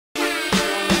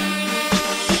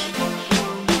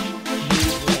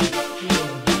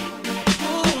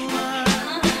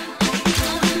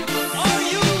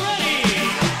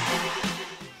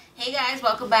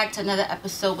back to another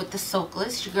episode with the Soca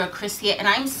List. Your girl Chris here, and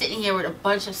I'm sitting here with a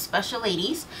bunch of special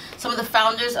ladies, some of the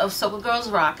founders of Soca Girls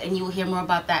Rock, and you will hear more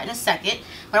about that in a second.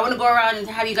 But I want to go around and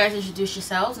have you guys introduce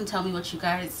yourselves and tell me what you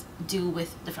guys do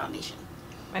with the foundation.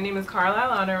 My name is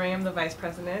Carlisle Honoré. I'm the Vice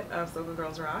President of Soca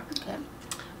Girls Rock. Okay.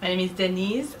 My name is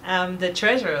Denise. I'm the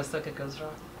Treasurer of Soca Girls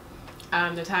Rock.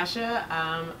 I'm Natasha.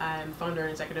 I'm Founder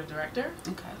and Executive Director.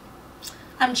 Okay.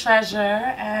 I'm Treasure,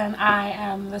 and I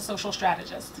am the Social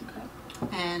Strategist. Okay.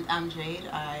 And I'm Jade.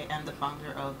 I am the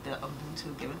founder of the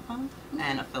Ubuntu Giving Fund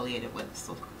and affiliated with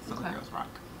Soca Girls Rock.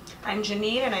 I'm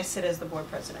Janine, and I sit as the Board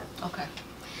President. Okay.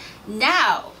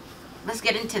 Now, let's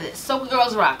get into this. Soca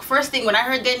Girls Rock. First thing, when I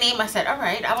heard their name, I said, all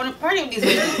right, I want to party with these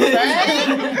ladies,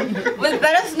 right? But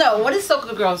let us know, what is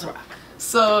Soca Girls Rock?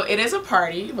 So it is a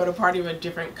party, but a party of a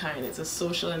different kind. It's a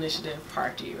social initiative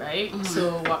party, right? Mm-hmm.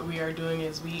 So what we are doing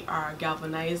is we are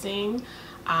galvanizing,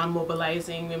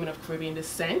 mobilizing women of Caribbean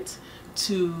descent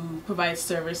to provide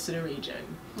service to the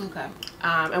region. Okay.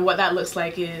 And what that looks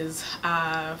like is,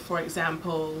 for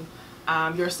example,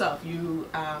 yourself, you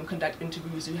conduct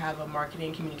interviews, you have a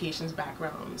marketing communications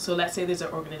background. So let's say there's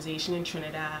an organization in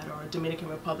Trinidad or Dominican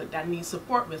Republic that needs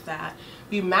support with that.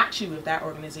 We match you with that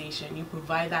organization. You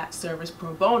provide that service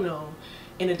pro bono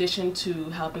in addition to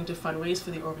helping to fundraise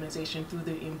for the organization through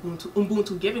the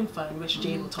Ubuntu Giving Fund, which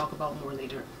Jade will talk about more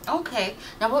later. Okay.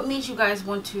 Now what made you guys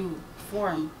want to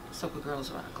form Soca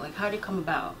Girls Rock? Like, how did it come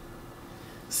about?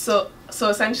 So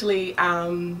essentially,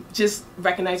 just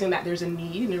recognizing that there's a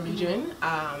need in the region,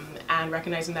 and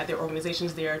recognizing that there are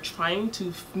organizations there trying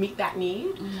to meet that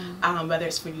need, whether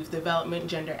it's for youth development,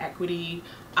 gender equity,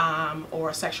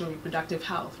 or sexual and reproductive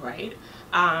health, right?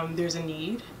 There's a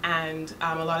need, and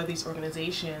a lot of these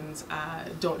organizations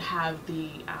don't have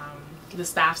the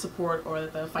staff support or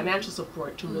the financial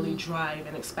support to really drive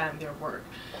and expand their work.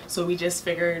 So we just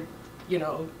figured, you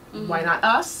know, why not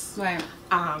us? Right.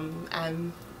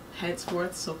 And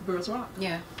henceforth, Soca Girls Rock.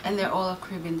 Yeah. And they're all of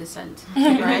Caribbean descent,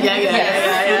 right?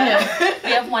 Yeah.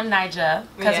 We have one Niger,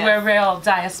 because we're real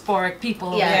diasporic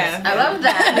people. Yes. I love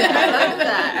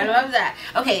that. I love that.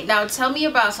 Okay, now tell me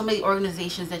about some of the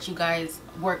organizations that you guys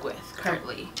work with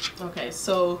currently. Okay,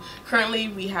 so currently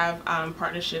we have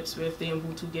partnerships with the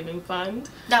Ubuntu Giving Fund.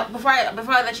 Now, before I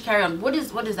let you carry on, what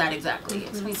is that exactly?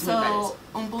 Explain to me what So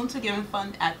Ubuntu Giving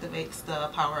Fund activates the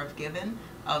power of giving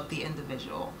of the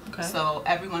individual. Okay. So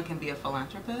everyone can be a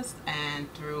philanthropist,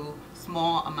 and through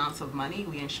small amounts of money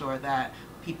we ensure that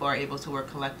people are able to work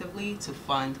collectively to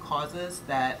fund causes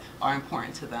that are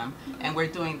important to them. And we're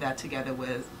doing that together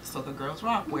with Soca Girls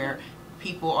Rock, where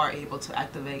people are able to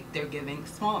activate their giving,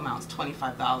 small amounts,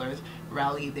 $25,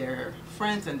 rally their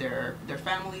friends and their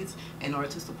families in order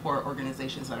to support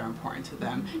organizations that are important to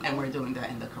them. And we're doing that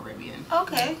in the Caribbean.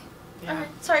 Okay. Yeah. All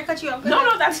right. Sorry, cut you off.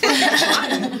 No, that's fine. That's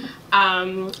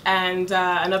fine. And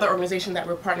another organization that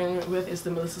we're partnering with is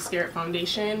the Melissa Scarrett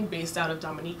Foundation, based out of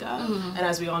Dominica. And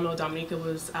as we all know, Dominica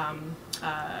was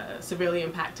severely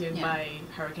impacted by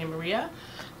Hurricane Maria.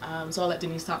 So I'll let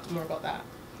Denise talk more about that.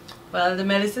 Well, the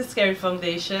Melissa Scarrett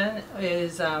Foundation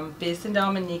is based in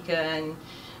Dominica, and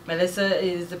Melissa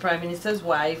is the Prime Minister's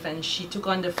wife, and she took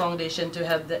on the foundation to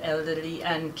help the elderly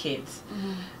and kids.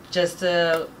 Just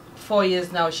 4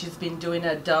 years now she's been doing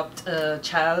Adopt a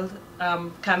Child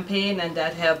campaign, and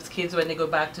that helps kids when they go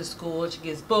back to school. She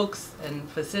gives books and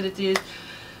facilities.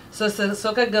 So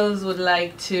Soca Girls would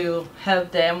like to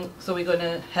help them, so we're going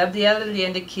to help the elderly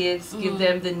and the kids, give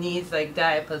them the needs like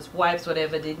diapers, wipes,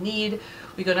 whatever they need.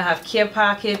 We're going to have care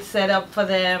packets set up for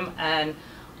them, and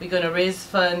we're going to raise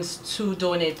funds to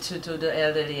donate to the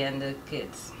elderly and the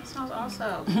kids. That sounds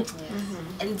awesome.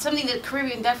 And something that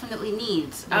Caribbean definitely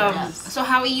needs. Yes. So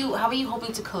how are you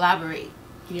hoping to collaborate?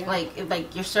 Yeah.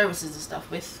 Like your services and stuff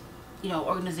with, you know,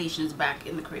 organizations back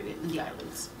in the Caribbean, in the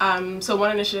islands? So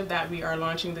one initiative that we are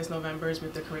launching this November is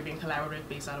with the Caribbean Collaborative,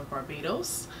 based out of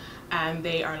Barbados. And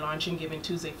they are launching Giving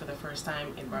Tuesday for the first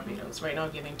time in Barbados. Right now,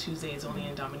 Giving Tuesday is only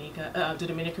in the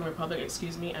Dominican Republic,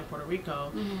 and Puerto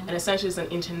Rico. And essentially, it's an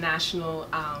international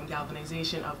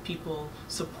galvanization of people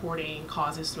supporting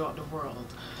causes throughout the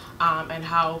world. And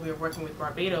how we're working with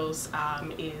Barbados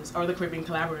or the Caribbean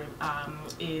Collaborative,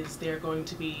 is they're going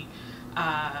to be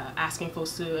asking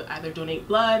folks to either donate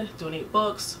blood, donate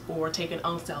books, or take an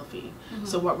own selfie.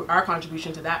 So what our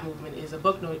contribution to that movement is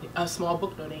a small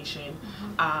book donation,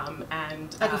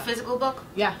 and Like a physical book?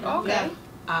 Yeah. Okay.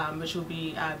 Yeah, which will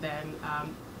be then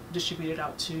distributed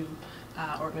out to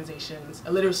organizations,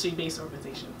 literacy-based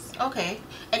organizations. Okay.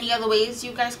 Any other ways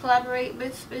you guys collaborate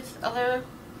with other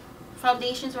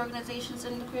foundations, organizations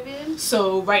in the Caribbean?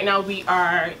 So right now we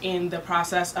are in the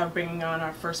process of bringing on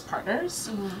our first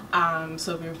partners.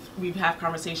 So we've had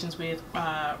conversations with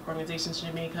organizations in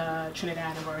Jamaica,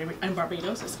 Trinidad, and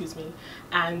Barbados, excuse me.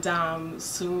 And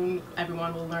soon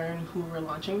everyone will learn who we're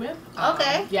launching with.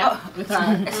 Okay. Yeah, with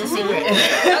our It's a secret.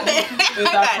 Okay.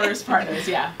 with our first partners.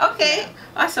 Yeah. Okay.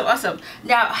 Yeah. Awesome.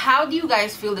 Now, how do you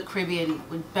guys feel the Caribbean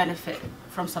would benefit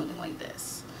from something like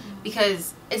this?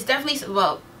 Because it's definitely,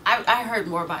 well, I heard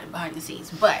more about it behind the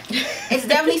scenes, but it's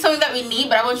definitely something that we need.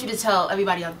 But I want you to tell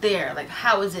everybody out there, like,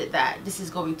 how is it that this is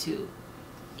going to,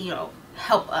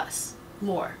 help us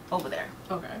more over there?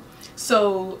 Okay.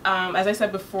 So, as I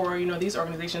said before, these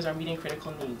organizations are meeting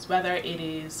critical needs, whether it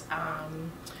is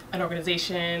an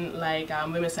organization like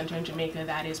Women's Center in Jamaica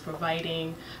that is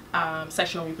providing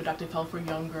sexual and reproductive health for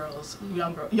young girls,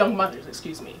 young mothers,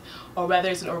 excuse me, or whether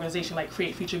it's an organization like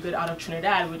Create Future Good out of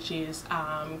Trinidad, which is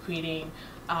creating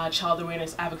child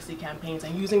awareness advocacy campaigns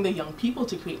and using the young people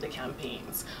to create the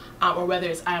campaigns, or whether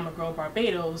it's I Am a Girl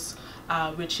Barbados,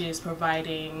 which is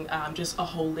providing just a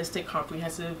holistic,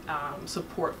 comprehensive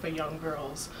support for young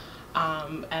girls.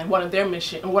 And one of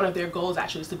their goals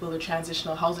actually is to build a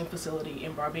transitional housing facility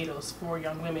in Barbados for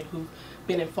young women who've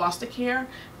been in foster care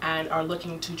and are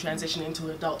looking to transition into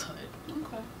adulthood.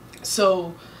 Okay.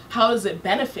 So how does it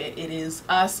benefit? It is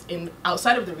us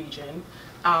outside of the region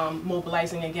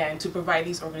mobilizing again to provide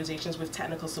these organizations with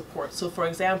technical support. So for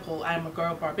example, I Am a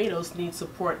Girl Barbados needs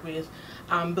support with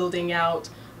building out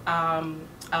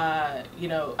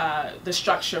the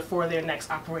structure for their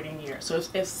next operating year. So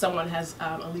if someone has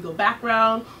a legal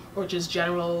background or just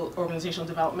general organizational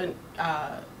development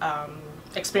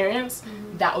experience,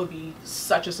 that would be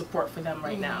such a support for them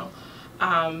right now.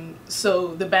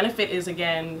 So the benefit is,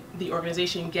 again, the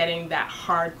organization getting that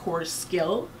hardcore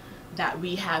skill that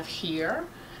we have here,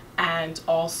 and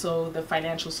also the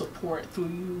financial support through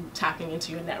you tapping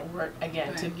into your network,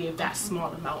 again, to give that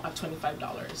small amount of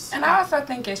 $25. And I also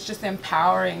think it's just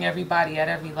empowering everybody at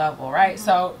every level, right?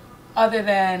 So other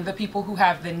than the people who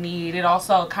have the need, it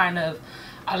also kind of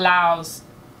allows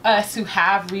us who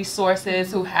have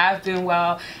resources, who have been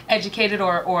well educated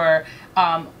or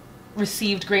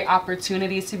received great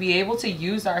opportunities to be able to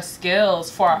use our skills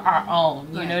for our own,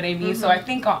 you know what I mean? So I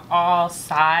think on all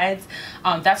sides,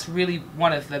 that's really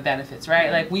one of the benefits, right?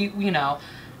 Like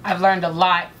I've learned a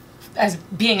lot as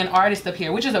being an artist up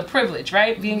here, which is a privilege,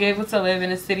 right? Being able to live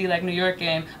in a city like New York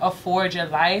and afford your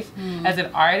life as an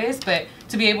artist, but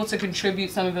to be able to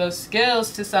contribute some of those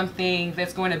skills to something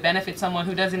that's going to benefit someone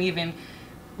who doesn't even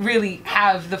really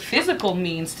have the physical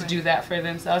means to do that for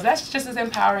themselves. That's just as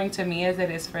empowering to me as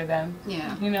it is for them.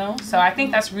 Yeah. So I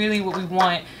think that's really what we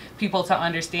want people to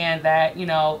understand, that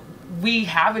we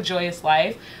have a joyous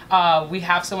life, we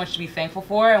have so much to be thankful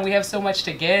for, and we have so much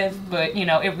to give, but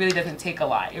it really doesn't take a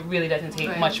lot. It really doesn't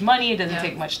take much money, it doesn't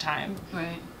take much time.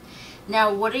 Right.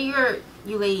 Now, what are you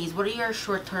ladies, what are your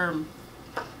short-term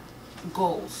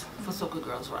goals for Soca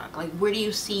Girls Rock? Like, where do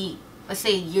you see, let's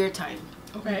say, a year time?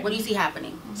 Okay. What do you see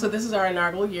happening? So this is our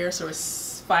inaugural year, so we're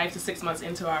 5 to 6 months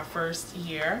into our first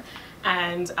year.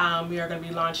 And we are going to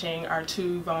be launching our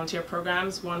 2 volunteer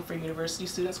programs, one for university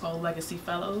students called Legacy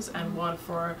Fellows, and one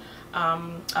for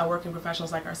working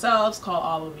professionals like ourselves called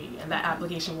All of We. And that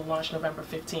application will launch November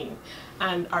 15th.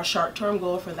 And our short-term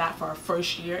goal for that, for our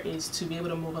first year, is to be able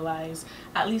to mobilize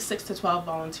at least 6 to 12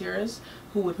 volunteers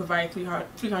who would provide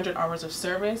 300 hours of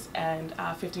service and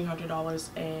 $1,500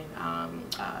 in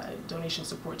donation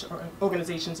support to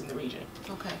organizations in the region.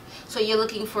 Okay. So you're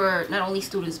looking for not only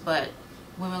students, but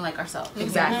women like ourselves.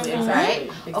 Exactly, Right?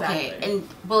 exactly. Okay, and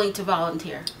willing to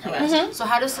volunteer. Correct. So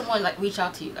how does someone reach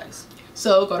out to you guys?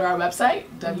 So go to our website,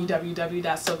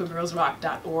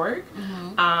 www.socagirlsrock.org.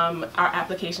 Our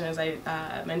application, as I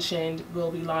mentioned,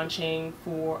 will be launching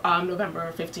for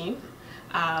November 15th.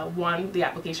 The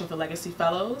application for Legacy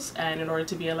Fellows, and in order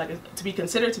to be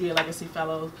considered to be a Legacy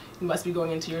Fellow, you must be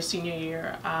going into your senior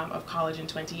year of college in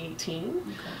 2018. Okay.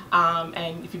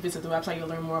 And if you visit the website, you'll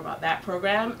learn more about that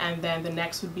program. And then the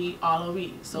next would be All of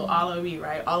We. So All of We,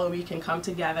 right? All of We can come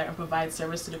together and provide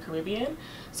service to the Caribbean.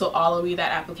 So All of We,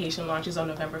 that application launches on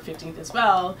November 15th as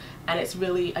well. And it's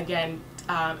really, again,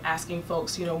 asking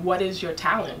folks, what is your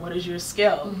talent? What is your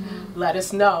skill? Let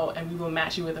us know, and we will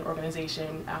match you with an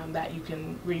organization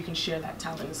where you can share that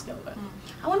talent and skill with.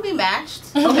 I want to be matched.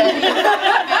 Okay.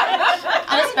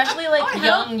 And especially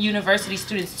young university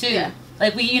students too. Yeah.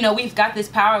 Like we've got this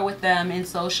power with them in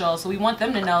social, so we want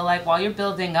them to know, while you're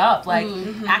building up,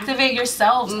 activate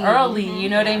yourselves early. You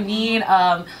know what I mean?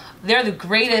 They're the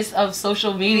greatest of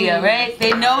social media, right?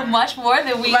 They know much more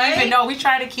than we even know. We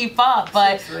try to keep up,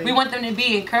 but we want them to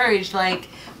be encouraged.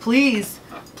 Please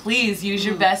please use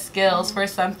your best skills for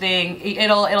something.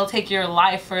 It'll take your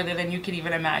life further than you could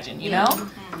even imagine, you know?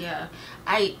 Yeah.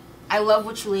 I love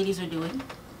what you ladies are doing.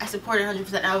 I support it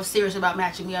 100%. I was serious about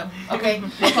matching me up. Okay?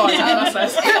 You got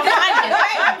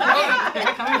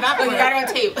it on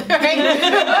tape.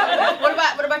 Right?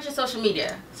 What about your social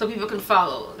media? So people can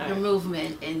follow your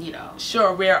movement and, you know.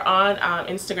 Sure, we're on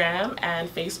Instagram and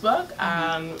Facebook,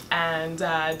 and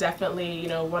definitely, you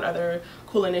know, one other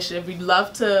cool initiative. We'd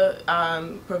love to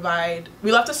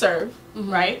we love to serve,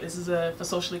 right? This is for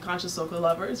socially conscious soca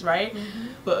lovers, right?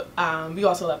 But we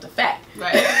also love to fat,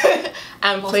 Right.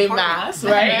 and play mass,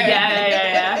 right?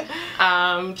 Yeah.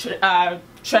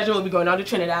 Treasure will be going on to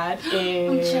Trinidad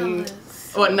in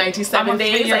 97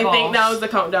 days. I think that was the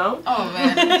countdown. Oh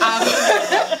man.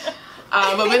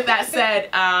 But with that said,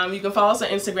 you can follow us on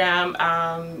Instagram,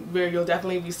 where you'll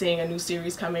definitely be seeing a new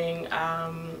series coming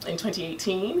in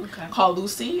 2018 called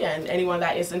Lucy, and anyone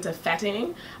that is into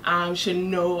fetting should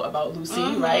know about Lucy,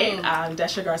 right?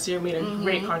 Desha Garcia made a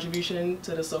great contribution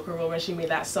to the soca world when she made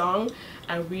that song,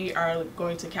 and we are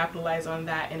going to capitalize on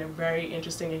that in a very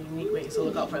interesting and unique way, so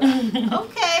look out for that.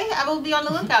 Okay, I will be on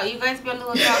the lookout. You guys be on the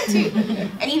lookout too.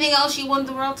 Anything else you want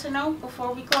the world to know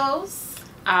before we close?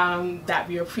 That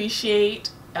we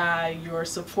appreciate your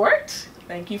support.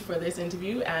 Thank you for this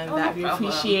interview, and that we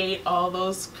appreciate all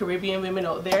those Caribbean women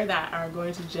out there that are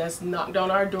going to just knock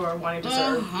down our door wanting to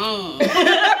serve.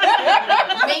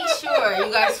 Make sure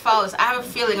you guys follow us. I have a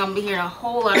feeling I'm going to be hearing a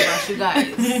whole lot about you guys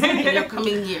in the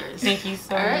coming years. Thank you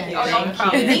so much. Oh, no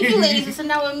problem. Thank you, ladies, for sitting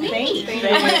down with me. Thank you.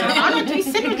 I'm honored to be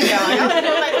sitting with y'all. Y'all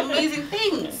doing like amazing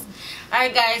things. All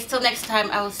right, guys. Till next time,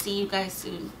 I will see you guys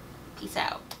soon. Peace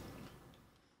out.